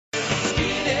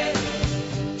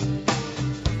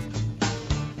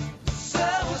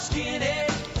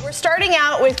We're starting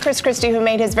out with Christie, who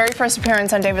made his very first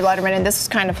appearance on David Letterman, and this is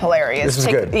kind of hilarious. This is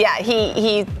good. Yeah,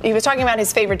 he was talking about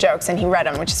his favorite jokes, and he read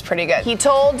them, which is pretty good. He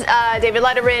told David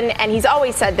Letterman, and he's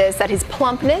always said this, that his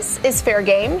plumpness is fair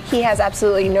game. He has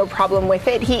absolutely no problem with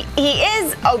it. He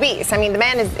is obese. I mean, the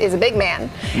man is a big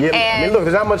man. Yeah, I mean, look,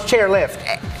 there's not much chair left.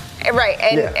 Right,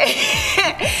 and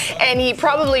yeah. and he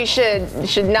probably should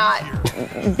not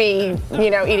be,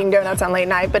 eating donuts on late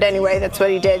night. But anyway, that's what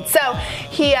he did. So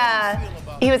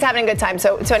he was having a good time.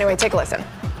 So anyway, take a listen.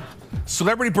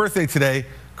 Celebrity birthday today.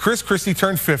 Christie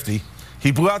turned 50.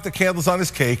 He blew out the candles on his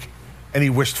cake, and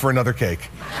he wished for another cake.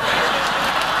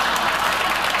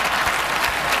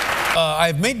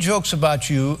 I've made jokes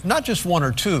about you, not just one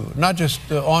or two, not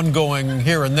just ongoing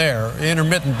here and there,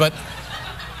 intermittent, but.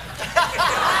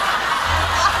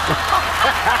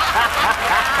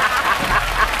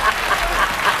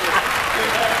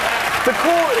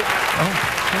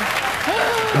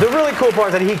 The really cool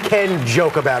part that he can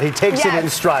joke about. He takes it in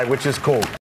stride, which is cool.